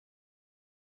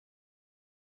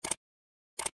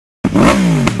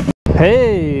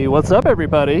Hey, what's up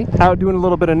everybody? Out doing a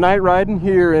little bit of night riding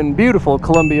here in beautiful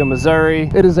Columbia,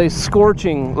 Missouri. It is a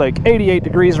scorching, like 88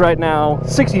 degrees right now,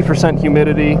 60%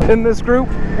 humidity. In this group,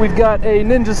 we've got a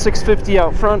Ninja 650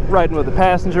 out front riding with a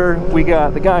passenger. We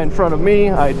got the guy in front of me.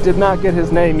 I did not get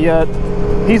his name yet.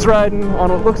 He's riding on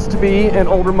what looks to be an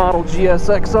older model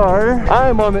GSXR.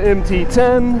 I'm on the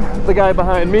MT10. The guy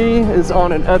behind me is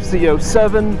on an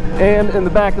FZ07. And in the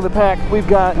back of the pack, we've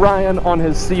got Ryan on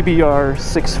his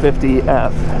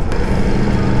CBR650F.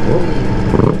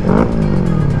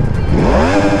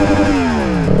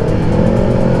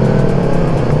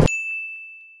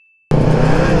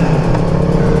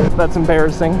 That's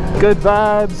embarrassing. Good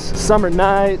vibes, summer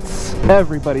nights,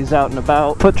 everybody's out and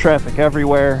about, foot traffic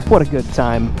everywhere. What a good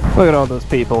time. Look at all those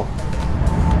people.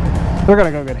 They're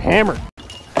gonna go get hammered.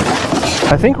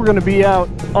 I think we're gonna be out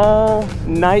all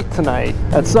night tonight.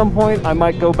 At some point, I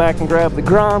might go back and grab the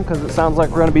Grom because it sounds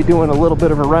like we're gonna be doing a little bit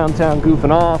of around town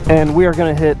goofing off, and we are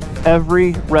gonna hit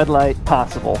every red light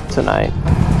possible tonight.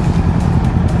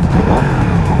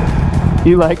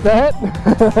 You like that?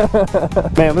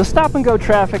 Man, the stop and go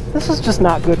traffic, this is just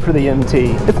not good for the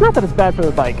MT. It's not that it's bad for the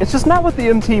bike, it's just not what the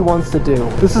MT wants to do.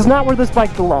 This is not where this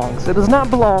bike belongs. It does not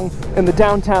belong in the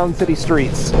downtown city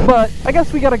streets. But I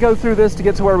guess we gotta go through this to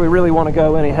get to where we really want to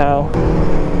go anyhow.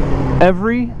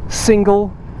 Every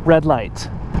single red light.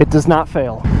 It does not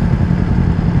fail.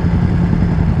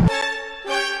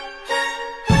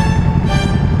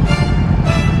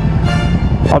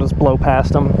 I'll just blow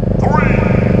past them. 3,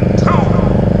 2,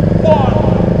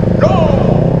 1, go!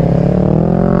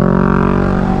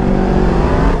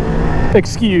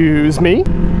 Excuse me?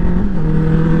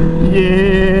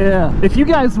 Yeah. If you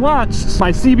guys watched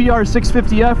my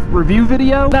CBR650F review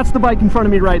video, that's the bike in front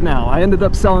of me right now. I ended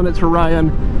up selling it to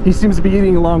Ryan. He seems to be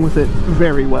eating along with it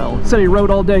very well. Said he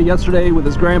rode all day yesterday with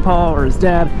his grandpa or his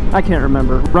dad. I can't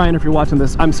remember. Ryan, if you're watching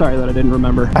this, I'm sorry that I didn't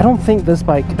remember. I don't think this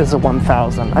bike is a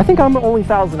 1000. I think I'm the only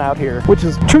 1000 out here, which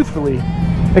is truthfully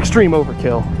extreme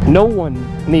overkill. No one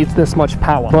needs this much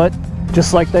power, but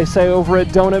just like they say over at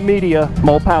Donut Media,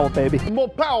 more power, baby. More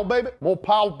power, baby. More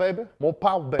power, baby. More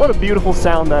power, baby. What a beautiful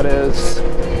sound that is.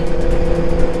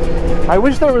 I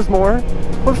wish there was more.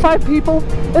 With 5 people,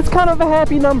 it's kind of a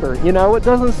happy number, you know? It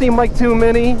doesn't seem like too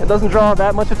many. It doesn't draw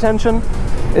that much attention.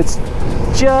 It's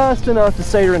just enough to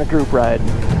say you're in a group ride.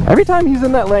 Every time he's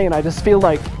in that lane, I just feel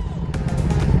like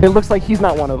it looks like he's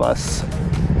not one of us.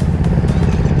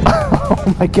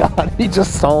 Oh my God, he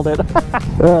just stalled it.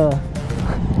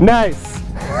 Nice.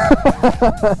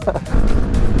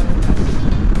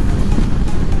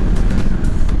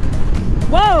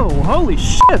 Whoa, holy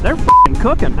shit, they're f***ing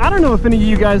cooking. I don't know if any of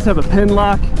you guys have a pin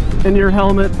lock in your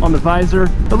helmet on the visor,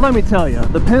 but let me tell you,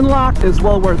 the pin lock is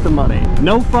well worth the money.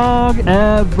 No fog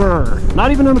ever,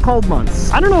 not even in the cold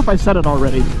months. I don't know if I said it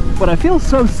already, but I feel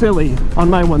so silly on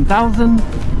my 1000,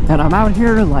 and I'm out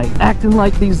here like acting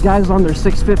like these guys on their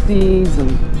 650s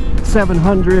and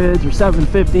 700s or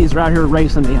 750s are out here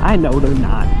racing me. I know they're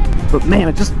not, but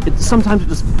man, sometimes it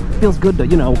just feels good to,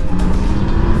 you know,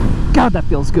 God, that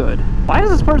feels good. Why is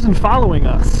this person following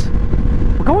us?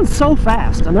 We're going so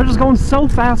fast, and they're just going so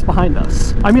fast behind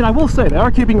us. I mean, I will say, they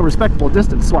are keeping a respectable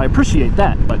distance, so I appreciate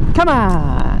that, but come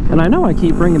on! And I know I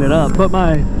keep bringing it up, but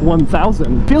my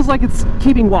 1000 feels like it's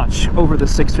keeping watch over the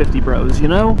 650 bros, you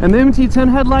know? And the MT10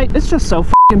 headlight, it's just so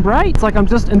f***ing bright. It's like I'm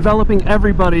just enveloping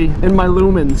everybody in my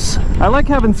lumens. I like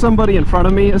having somebody in front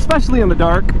of me, especially in the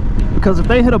dark, because if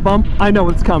they hit a bump, I know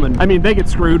it's coming. I mean, they get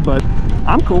screwed, but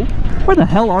I'm cool. Where the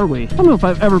hell are we? I don't know if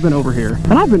I've ever been over here.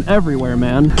 And I've been everywhere,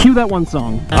 man. Cue that one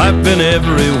song. I've been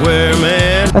everywhere,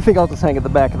 man. I think I'll just hang at the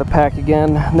back of the pack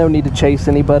again. No need to chase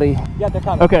anybody. Yeah, they're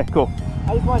coming. Okay, cool.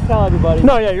 I just want to tell everybody.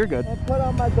 No, yeah, you're good. And put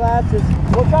on my glasses.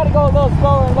 We'll try to go a little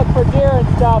slower and look for deer and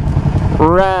stuff.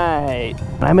 Right.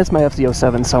 I miss my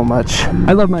FZ07 so much.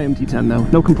 I love my MT10 though,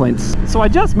 no complaints. So I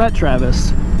just met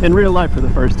Travis in real life for the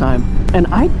first time, and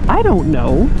I don't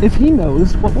know if he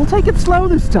knows what "we'll take it slow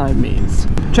this time" means.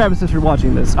 Travis, if you're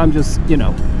watching this, I'm just, you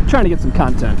know, trying to get some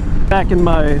content. Back in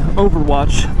my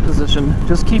Overwatch position,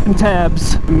 just keeping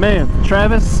tabs. Man,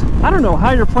 Travis, I don't know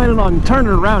how you're planning on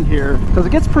turning around here, because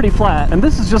it gets pretty flat, and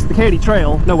this is just the Katy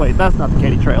Trail. No, wait, that's not the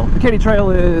Katy Trail. The Katy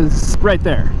Trail is right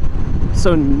there.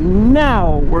 So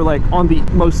now we're like on the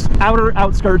most outer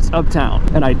outskirts of town,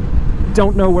 and I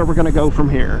don't know where we're gonna go from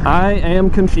here. I am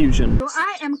confusion. So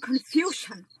I am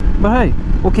confusion. But hey,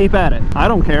 we'll keep at it. I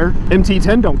don't care.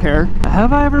 MT10 don't care.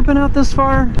 Have I ever been out this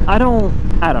far? I don't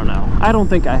know. I don't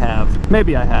think I have.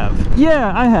 Maybe I have.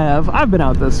 Yeah, I have. I've been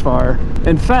out this far.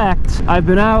 In fact, I've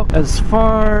been out as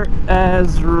far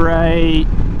as right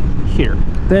here.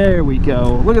 There we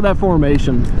go. Look at that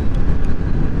formation.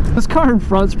 This car in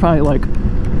front's probably like,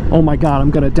 oh my god, I'm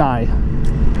gonna die.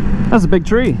 That's a big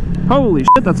tree. Holy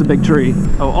shit, that's a big tree.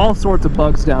 Oh, all sorts of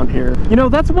bugs down here. You know,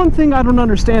 that's one thing I don't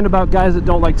understand about guys that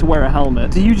don't like to wear a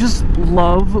helmet. Do you just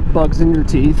love bugs in your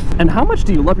teeth? And how much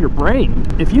do you love your brain?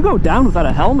 If you go down without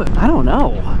a helmet, I don't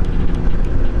know.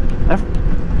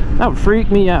 That would freak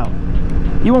me out.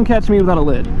 You won't catch me without a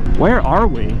lid. Where are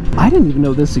we? I didn't even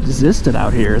know this existed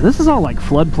out here. This is all like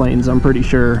floodplains, I'm pretty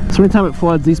sure. So anytime it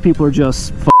floods, these people are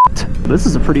just f***ed. This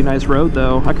is a pretty nice road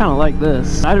though. I kind of like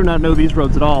this. I do not know these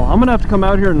roads at all. I'm gonna have to come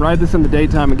out here and ride this in the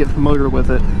daytime and get familiar with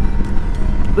it.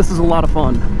 This is a lot of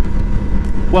fun.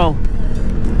 Well,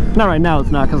 not right now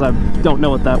it's not, because I don't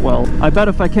know it that well. I bet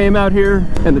if I came out here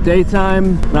in the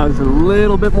daytime and I was a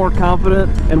little bit more confident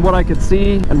in what I could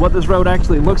see and what this road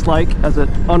actually looks like as it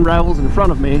unravels in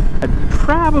front of me, I'd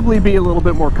probably be a little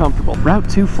bit more comfortable. Route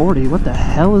 240, what the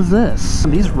hell is this?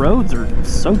 These roads are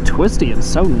so twisty and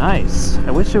so nice.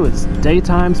 I wish it was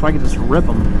daytime so I could just rip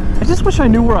them. I just wish I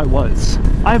knew where I was.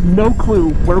 I have no clue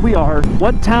where we are,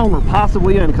 what town we're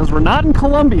possibly in, because we're not in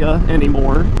Columbia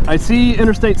anymore. I see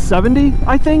Interstate 70,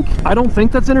 I think. I don't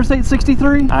think that's Interstate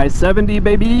 63. I-70,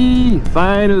 baby.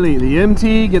 Finally, the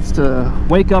MT gets to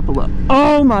wake up a little.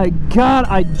 Oh my god,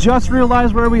 I just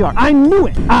realized where we are. I knew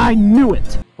it. I knew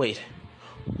it. Wait.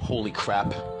 Holy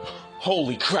crap.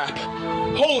 Holy crap.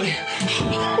 Holy.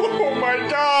 Oh my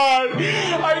god.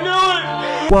 I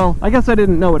knew it. Well, I guess I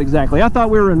didn't know it exactly. I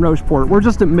thought we were in Rocheport. We're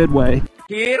just at Midway.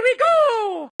 Here we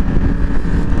go!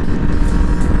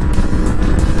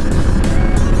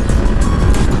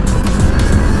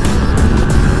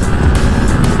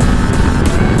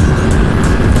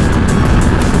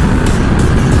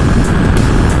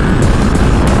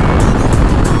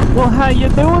 Well, how you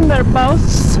doing there,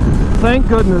 boss? Thank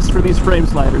goodness for these frame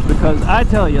sliders, because I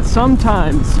tell you,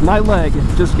 sometimes my leg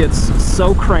just gets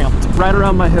so cramped right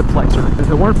around my hip flexor. If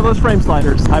it weren't for those frame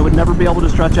sliders, I would never be able to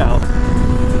stretch out.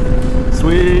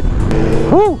 Sweet.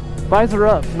 Whew, visor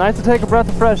up. Nice to take a breath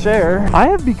of fresh air. I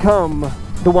have become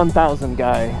the 1000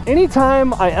 guy.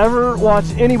 Anytime I ever watch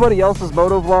anybody else's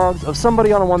moto vlogs of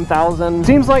somebody on a 1000,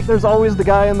 seems like there's always the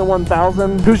guy in the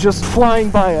 1000 who's just flying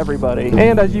by everybody.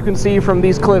 And as you can see from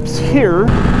these clips here,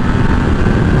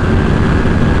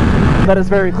 that is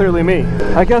very clearly me.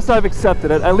 I guess I've accepted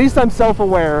it. At least I'm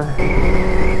self-aware.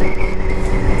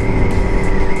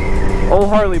 Old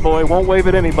Harley boy won't wave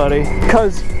at anybody,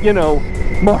 cause, you know,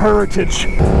 my heritage.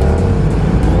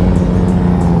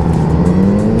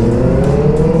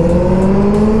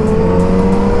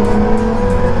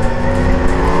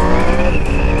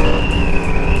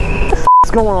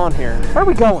 What's going on here? Where are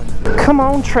we going? Come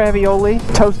on, Travioli.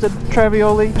 Toasted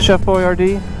Travioli. Chef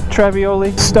Boyardee.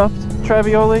 Travioli. Stuffed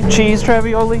Travioli. Cheese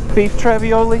Travioli. Beef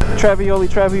Travioli.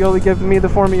 Travioli giving me the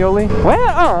formioli. Where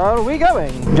are we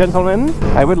going? Gentlemen,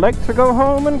 I would like to go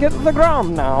home and get the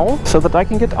Grom now, so that I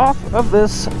can get off of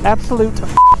this absolute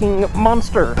f***ing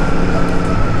monster.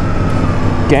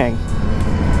 Gang.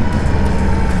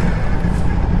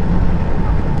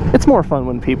 It's more fun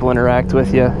when people interact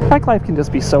with you. Bike life can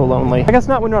just be so lonely. I guess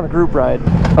not when you're on a group ride.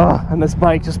 Ugh, and this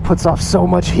bike just puts off so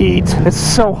much heat. It's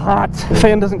so hot.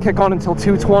 Fan doesn't kick on until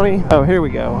 220. Oh, here we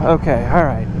go. Okay, all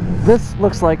right. This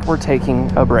looks like we're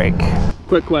taking a break.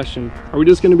 Quick question. Are we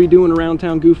just going to be doing around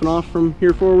town goofing off from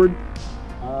here forward?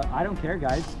 I don't care,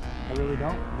 guys. I really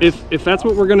don't. If that's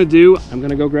what we're going to do, I'm going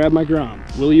to go grab my Grom.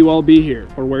 Will you all be here?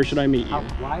 Or where should I meet you?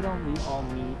 Why don't we all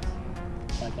meet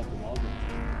like at the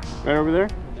Walgreens? Right over there?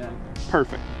 Yeah.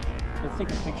 Perfect. Let's take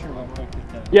a picture real quick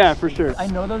with the... Yeah, for sure. I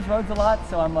know those roads a lot,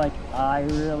 so I'm like, I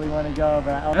really want to go,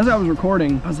 but as I was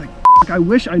recording, I was like, I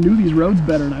wish I knew these roads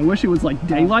better, and I wish it was like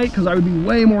daylight, because I would be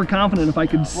way more confident if I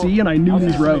could see and I knew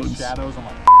these roads. Shadows, I'm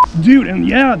like, dude, and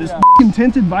yeah, this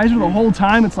tinted visor the whole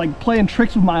time, it's like playing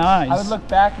tricks with my eyes. I would look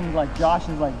back and like Josh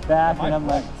is like back, and I'm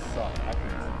like,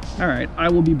 all right, I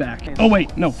will be back. Oh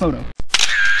wait, no, photo.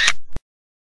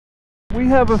 We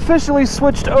have officially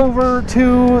switched over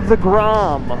to the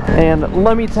Grom, and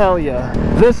let me tell you,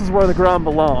 this is where the Grom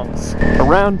belongs.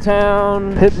 Around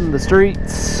town, hitting the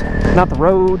streets, not the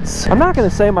roads. I'm not going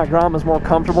to say my Grom is more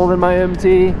comfortable than my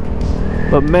MT,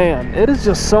 but man, it is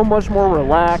just so much more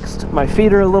relaxed. My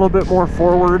feet are a little bit more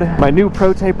forward. My new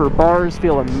Pro Taper bars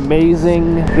feel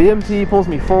amazing. The MT pulls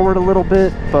me forward a little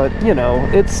bit, but you know,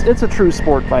 it's a true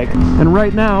sport bike. And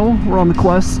right now, we're on the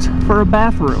quest for a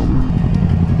bathroom.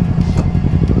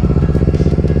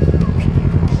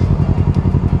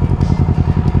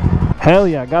 Hell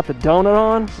yeah, got the donut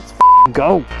on. Let's f***ing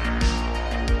go.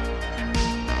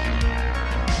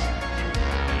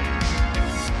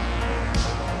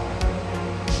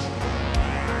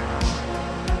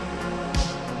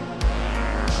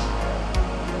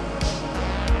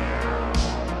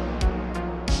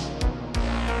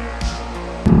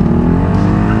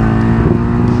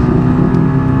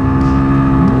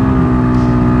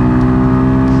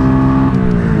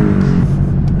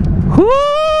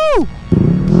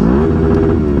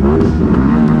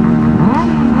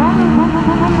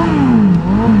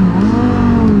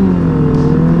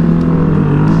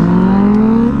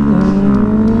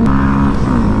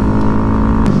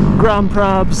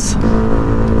 Grom probs.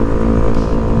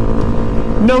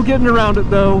 No getting around it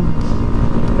though.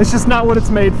 It's just not what it's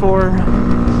made for.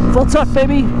 Full tuck,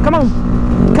 baby. Come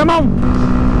on. Come on.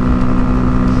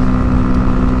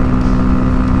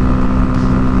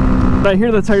 I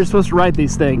hear that's how you're supposed to ride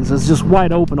these things. It's just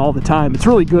wide open all the time. It's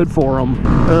really good for them.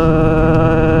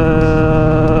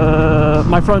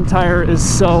 My front tire is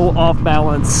so off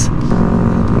balance.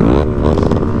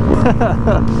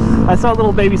 I saw a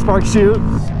little baby spark shoot.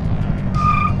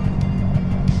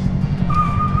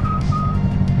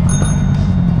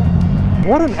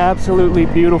 What an absolutely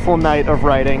beautiful night of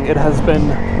riding it has been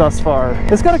thus far.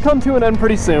 It's gonna come to an end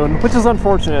pretty soon, which is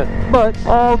unfortunate, but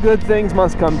all good things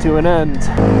must come to an end.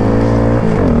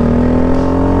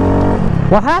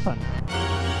 What happened?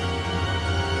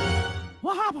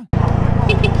 What happened?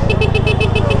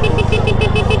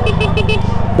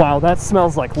 Wow, that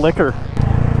smells like liquor.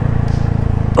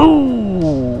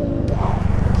 Ooh.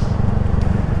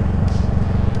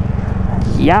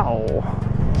 Yow.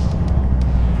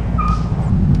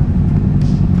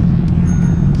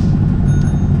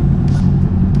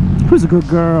 Who's a good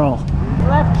girl?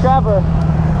 Left Trevor.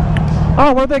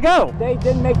 Oh, where'd they go? They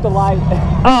didn't make the light.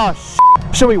 Oh,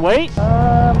 should we wait?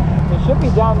 It should be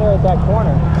down there at that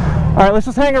corner. All right, let's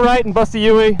just hang a right and bust a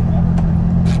Yui.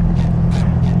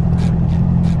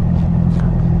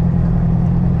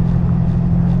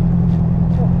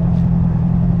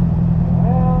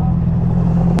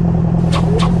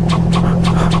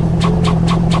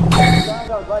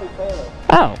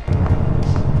 Oh.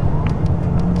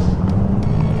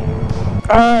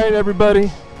 All right, everybody.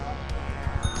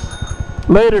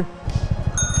 Later.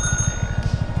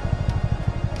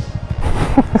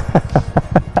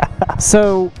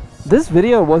 So, this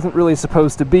video wasn't really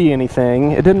supposed to be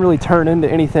anything. It didn't really turn into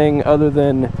anything other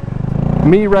than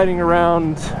me riding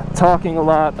around, talking a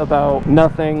lot about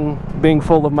nothing, being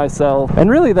full of myself, and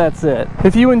really that's it.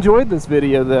 If you enjoyed this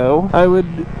video though, I would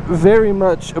very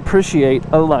much appreciate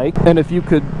a like, and if you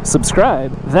could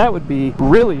subscribe, that would be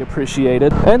really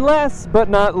appreciated. And last but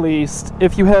not least,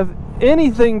 if you have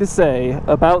anything to say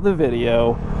about the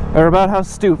video, or about how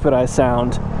stupid I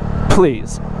sound,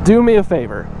 please, do me a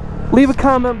favor. Leave a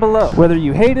comment below. Whether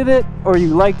you hated it or you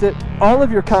liked it, all of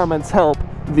your comments help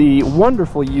the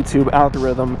wonderful YouTube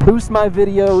algorithm boost my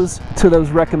videos to those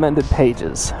recommended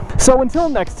pages. So until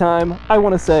next time, I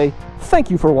want to say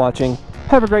thank you for watching,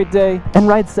 have a great day, and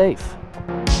ride safe.